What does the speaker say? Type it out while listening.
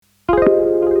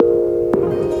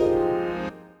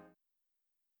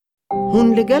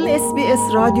هون لگل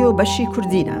SBS رادیو بشی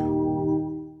کردینه.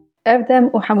 افدم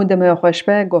و حمودم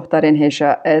خوشبه گفتارین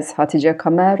هیجا از هاتیجه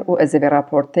کمر و از وی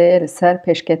راپورته لسر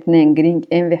پیشکتنین گرینگ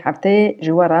این وی هفته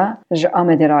جوارا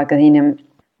آمده را گهینم.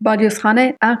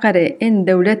 بالیوزخانه انقره این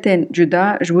دولتین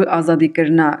جدا جوی آزادی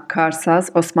کرنا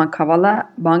کارساز عثمان کاوالا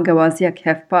بانگوازی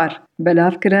کهفپار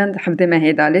بلاف کرند حفظ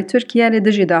مهیداله ترکیه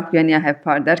لدجی داخویانی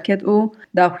هفپار درکت او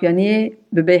داخویانی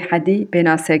به حدی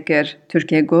بناسه کر.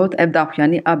 ترکیه گوت اف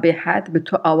داخویانی به حد به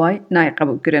تو آوای نای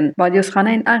قبول کرن. بالیوزخانه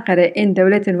این انقره این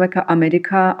دولتین وکا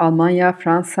امریکا، آلمانیا،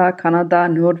 فرانسا، کانادا،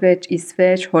 نروژ،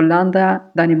 اسویچ، هولاندا،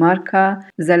 دانمارکا،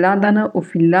 زلاندانا و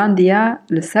فنلاندیا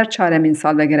لسر چهارمین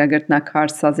سال وگره گرتنا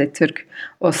کارساز ترک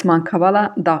عثمان کاوالا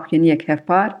داخویانی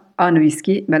کهفپار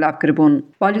آنویسکی بلاف کربون.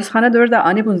 بالیوزخانه دورده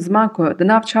آنی بون زمان که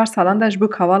دناف 4 سالان داشت بو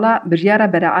کاوالا بریار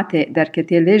براعت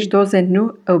درکتی لیج دوزه نو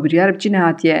او بریار بجی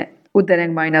نهاتیه. او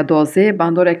درنگ ماینا دوزه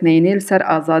باندورک نینیل سر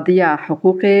آزادی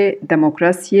حقوق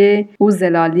دموکراسی و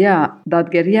زلالیا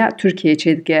دادگریه ترکیه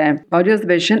چیدگه. بالیوز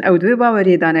بشن او دوی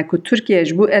باوری دانه که ترکیه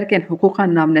جبو ارکن حقوقا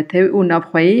نامنتوی و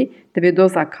نافخوایی دوی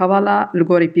دوزا کاوالا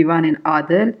لگوری پیوانین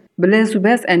عادل بلیزو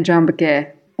بس انجام بکه.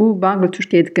 او بانگل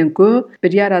ترکیه دکن که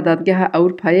بریار دادگاه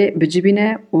اروپایی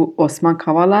بجیبینه و عثمان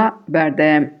کاوالا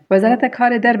برده. وزارت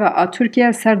کار در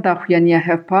ترکیه سر داخویانی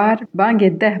هفپار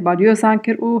بانگ 10 بالیوزان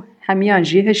کر او همیان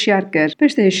جی هشیار کرد.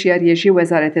 پشت هشیاری جی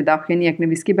وزارت داخویانی یک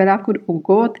نویسکی بلاف کرد و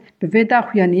گوت به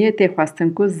داخویانی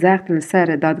تخواستن که زخت لسر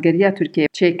دادگریه ترکیه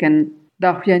چیکن.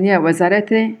 داخویانی وزارت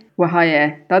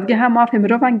وهایه دادگاه مافی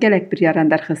مروان گلک بریارن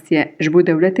درخستیه جبو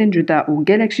دولتین جدا و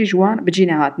گلک شی جوان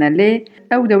بجینه هاتنه لی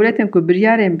او دولتین که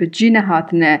بریارن بجینه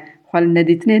هاتنه خال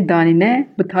ندیتنه دانینه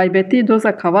به تایبتی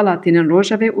دوزا کاوالاتینن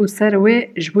روژوه و سروه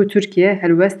جبو ترکیه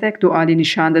هلوستک دو آلی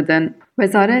نشان دادن.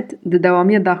 وزارت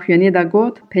دوامی داخویانی دا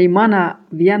گوت پیمانا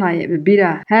ویانای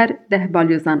بیره هر 10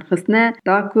 بالیوزان خستنه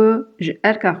دا که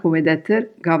ارکا خوبه تر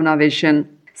گاوناویشن.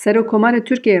 سروکومار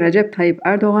ترکیه رجب طیب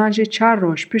اردوغان جی 4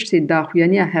 روز پشتی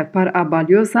داخویانی هفپار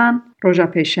بالیوزان روژا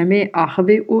پیشمی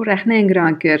آخوی و رخنه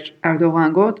انگران کرد.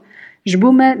 اردوغان گوت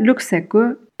جبوم لکسه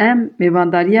که ام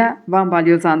میوانداریا وان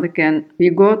بالیوزان دکن. وی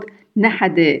گوت نه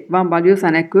حده وان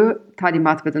بالیوزانه که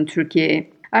تعلیمات بدن ترکیه.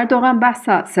 اردوغان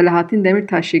بحثا صلاحاتین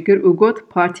دمیرتاشی کرد و گوت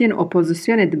پارتین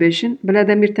اپوزیسیون دبیشن بلا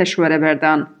دمیرتاش وره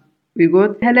بردان. وی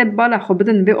گوت هله بالا خو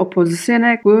بدن به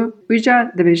اپوزیسیونه که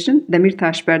ویجا دبیشن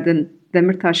دمیرتاش بردن.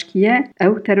 دمیرتاش کیه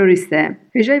او تروریسته.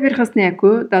 ویجای برخصنیه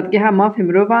که دادگاه مافی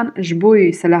مروان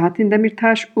جبوی صلاحاتین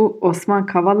دمیرتاش و عثمان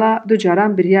کاوالا دو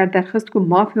جاران بریار درخست که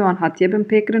مافی وان هاتیه بم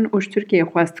پیکرن اوش ترکیه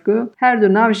خواست که هر دو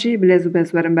ناوجی بلیزو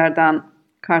بزورن بردان.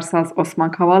 کارساز عثمان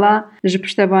کاوالا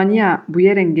جپشتوانیا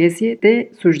بویرن گزی ده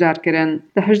سوجدار کرن.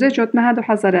 ده 18 جوتمه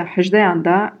 2018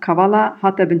 اندا کاوالا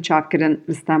هاته بنچاپ کرن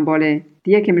استانبوله.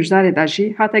 دیگه که مجدار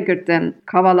داجی هاته گرتن.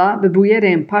 کاوالا به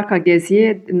بویرن پارکا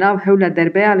گزی ناو حول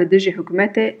دربه على دجی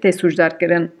حکومت ته سوجدار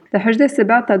کرن. ده 18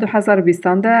 سبت 2020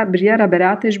 اندا بریار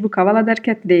براتش بو کاوالا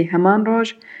درکت لی همان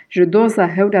روز جدوزا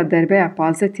حول دربه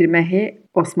پازه تیرمه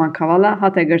عثمان کاوالا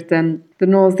هاته گرتن. در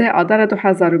 19 آذر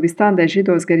 2020 دجی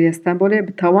دوزگری استانبول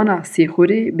به توانا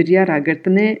سیخوری بریارا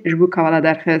گرتنه جبو کاوالا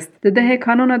درخست. در ده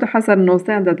کانون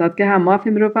 2019 اند دادگاه مافی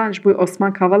مروان جبو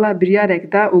عثمان کاوالا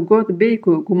بریارک دا و گوت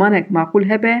بیکو گمانک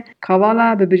معقول هبه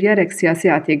کاوالا به بریارک سیاسی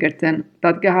هاته گرتن.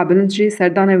 دادگاه بلندجی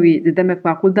سردانوی دمک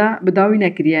معقول دا بداوی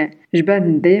نکریه.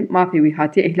 جبرنده مافی وی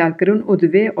هاته احلال کرن و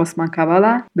دوی عثمان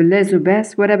کاوالا بلیزو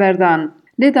بس وره بردان.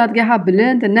 لی دادگاه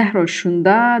بلند نهرو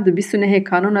شونده ده 29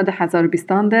 کانون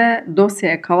 2020 ده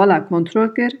دوسیه کاوالا کنترل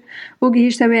کرد و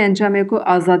گیشته وی انجامه که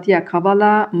آزادی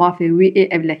کاوالا مافی وی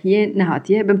اولهیه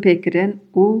نهاتیه بم پیکرن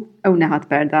و او نهات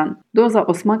بردن. دوزا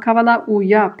عثمان کاوالا و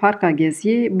یا پارکا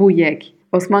گزیه بو یک.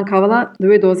 عثمان کاوالا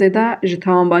دوی دوزه دا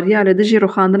جتوانباری لدجی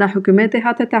روخاندن حکومت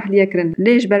هات تحلیه کرن.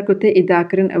 لیش برکوته ایدا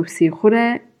کرن او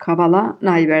سیخوره کاوالا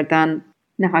نهی بردن.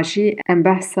 نحاشی ام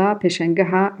بحثا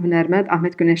پیشنگها هنرمند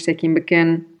احمد گنشتکین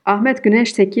بکن. احمد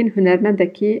گنشتکین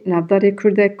هنرمندکی نافدار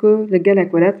کردکو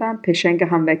لگلک ولتان پیشنگه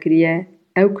هم وکریه.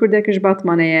 او کردکش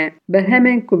باتمانه به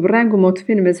همین که برنگ و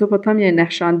مطفین مزوپوتامیه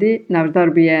نخشاندی نافدار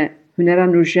بیه.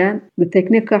 هنران روژن به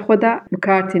تکنیک خدا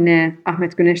بکارتینه.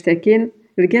 احمد گنشتکین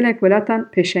لگلک ولتان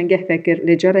پیشنگه فکر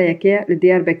لجاره یکیه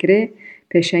لدیاربکر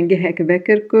پیشنگه که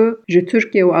وکر که جو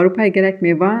ترکیه و اروپای گلک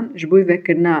میوان جبوی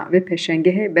وکرنا و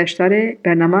پیشنگه بشتاره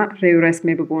برنامه ریو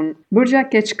رسمی ببون. برجا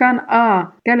کچکان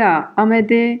گلا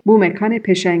آمده بو مکان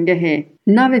پیشنگه.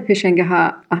 ناو پیشنگه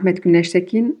احمد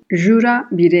گنشتکین جورا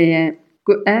بیره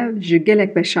که او جو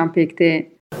گلک بشان پیکته.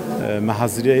 ما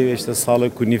حضریه işte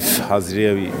sağlık kunif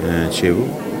حضریه چه بو.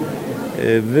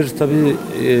 ور tabi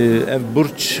ev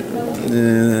burç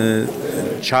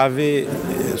çavi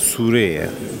Suriye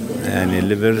yani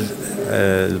liver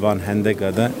van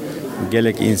hendekada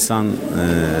gelek insan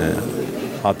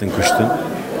hatın kuştun.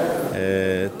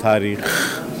 Tarih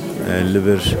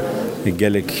libir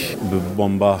gelek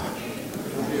bomba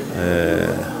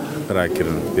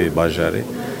rakirin bir bajarı.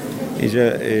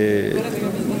 İşte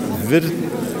vir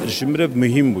jimre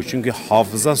mühim bu çünkü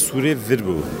hafıza Suriye vir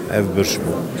bu ev bir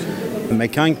bu.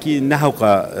 Mekan ki ne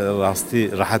havka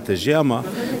rastı rahat eci ama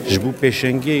bu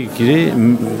peşenge giri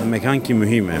mekan ki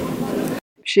mühim.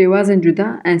 Şêwazên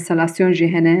cuda enstalasyon jî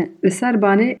hene. Li ser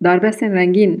banê darbesên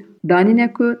rengîn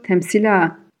danîne ku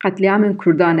temsîla qetlîamên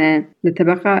Kurdan e. Li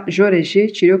tebeqa jorê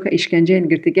jî çîroka îşkenceyên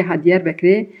girtîgeha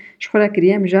Diyarbekirê ji xwe re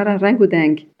kiriye mijara reng û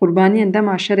deng. Qurbaniyên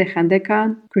dema şerê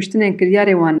xendekan, kuştinên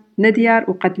kiryarê wan nediyar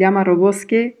û qetlîama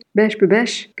Roboskê beş bi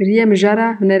beş kiriye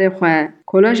mijara hunerê xwe.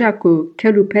 Kolaja ku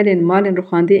kel û pelên malên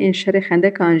rûxandî ên şerê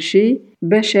xendekan jî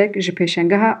beşek ji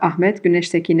pêşangeha Ahmed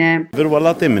Güneştekî ne. Bir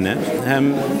welatê min e hem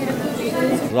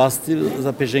rastî za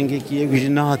pêşengekî yek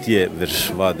jî nehatiye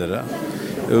vir vadira.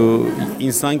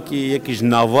 İnsan ki yek ji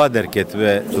nava derket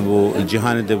ve bu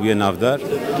cihanê de bûye navdar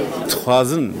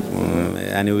dixwazin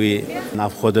yani wî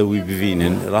navxwe de wî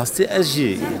bivînin. Rastî ez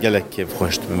jî gelek kêf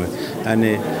xweş dibim.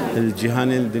 Yani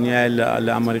cihanê dinyayê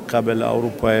li Amerîka be li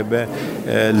Ewropayê be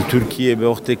li Tirkiyeyê be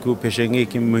wextê ku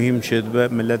pêşengekî mühim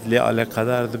çêdibe millet lê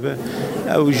alaqedar dibe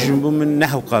ew ji bo min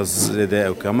nehewqa zêde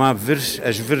ew ama vir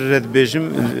ez vir re dibêjim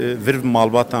vir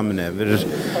malbata min e vir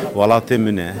welatê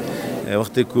min e.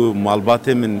 Wextê ku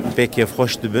malbatê min pê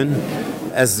kêfxweş dibin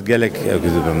ez gelek ew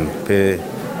dibim pê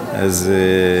ez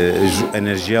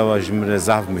enerjiya wa ji min re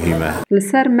zav mühim e. Li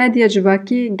ser medya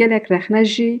civakî gelek rexne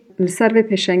jî li ser vê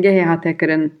pêşangehê hate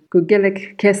kirin ku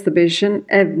gelek kes dibêjin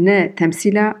ev ne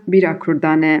temsîla bîra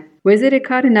Kurdan e. Wezîrê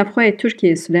Karê Navxweyê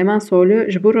Tirkiyeyê Suleyman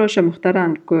Soylu ji bo roja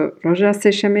muxtaran ku roja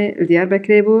sêşemê li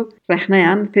Diyarbekirê bû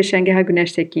rexneyan pêşangeha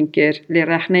Güneştekîn kir. Lê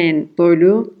rexneyên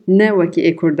Soylu ne wekî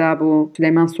ê Kurda bû.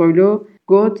 Suleyman Soylu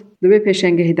got di vê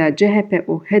pêşangehê de CHP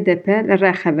û HDP li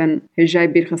rexevin.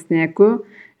 Hêjayî bîrxistiniye ku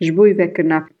ji bo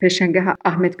vekirina pêşangeha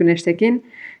Ahmed Güneştekîn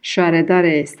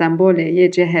şaredarê Stenbolê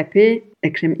yê CHP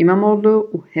Ekrem İmamoğlu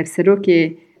û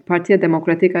hevserokê Partiya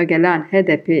Demokratîk a Gelan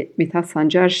HDP Mithat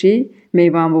Sancar jî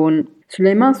mêvan bûn.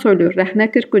 Suleyman Soylu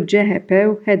rexne kir ku CHP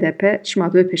û HDP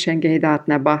çima di vê pêşangehê de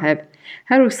hatine bahev.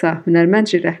 Her wisa hunermend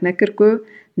jî rexne kir ku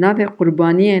navê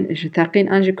qurbaniyên ji teqîn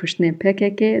an jî kuştinên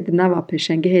PKK di nava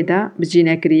pêşangehê de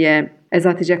bijîne kiriye. Ez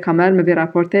Hatice Kamer me vê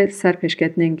raportê li ser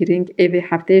pêşketinên girîng ê vê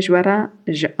hefteyê ji we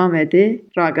re ji Amedê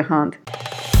ragihand.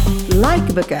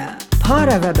 Like bike,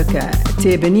 pareve bike,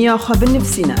 têbiniya xwe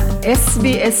binivîne.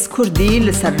 SBS Kurdî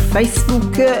li ser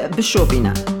Facebook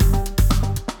bişopîne.